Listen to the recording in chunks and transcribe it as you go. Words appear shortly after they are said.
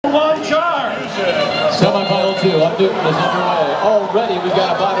Newton is underway. Already we've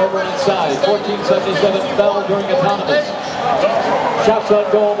got a bot over inside. 1477 fell during autonomous. Shots on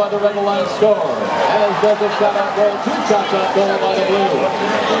goal by the Red Alliance score. As does a shot on goal. 2 shots on goal by the Blue.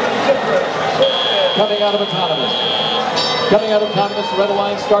 Coming out of autonomous. Coming out of autonomous, the Red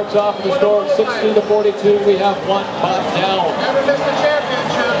Alliance starts off with a score of 60-42. We have 1 bot down. Never missed the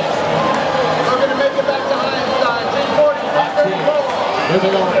championship. We're going to make it back to Einstein. Team 43-34. Moving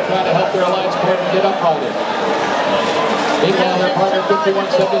over to try to help their alliance partner get uprighted. Meanwhile, their partner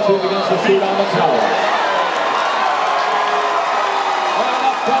 51-72 begins to shoot on the tower. And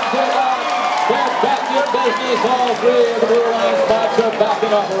up comes their line. They're back in business. All 3 of the Blue Alliance bots are back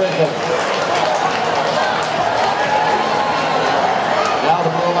in operation. Now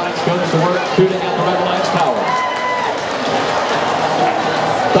the Blue Alliance goes to work shooting at the Red Alliance tower.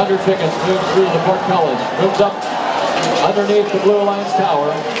 Thunder Chickens moves through the portcullis, moves up underneath the Blue Alliance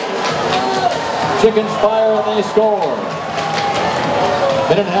tower. Chickens fire and they score.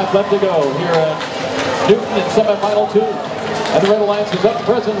 Minute and a half left to go here at Newton in semifinal 2. And the Red Alliance is up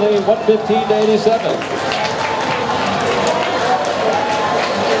presently 115-87.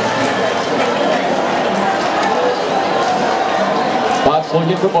 Bots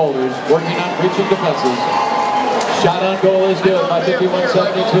looking for boulders, working on breaching defenses. Shot on goal is good by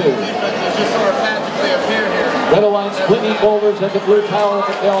 51-72. Red Alliance flinging boulders at the Blue Tower,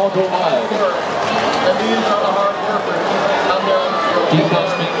 but they all go wide.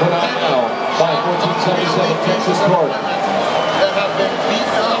 Defense being put on now by 1477 Texas Court.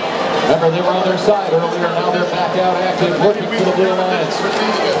 Remember, they were on their side earlier, now they're back out active, working for the Blue Alliance.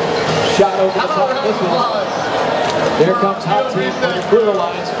 Shot over the top, misses. Here comes hot team from the Blue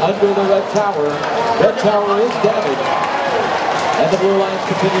Alliance under the Red Tower. Red Tower is damaged. And the Blue Alliance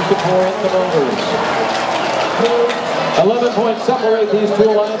continues to pour in the boulders. 11 points separate these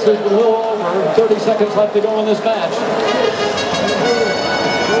 2 alliances with a little over 30 seconds left to go in this match.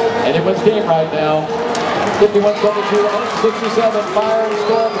 Anyone's game right now. 51-72 and 67. Fire and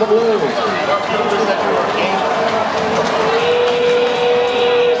storm the Blue.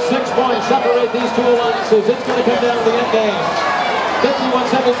 6 points separate these 2 alliances. It's going to come down to the end game.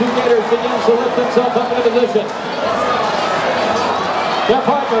 51-72 Gators begins to lift themselves up into position. Their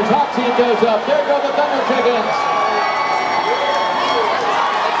partners, hot team goes up. There go the Thunder Chickens.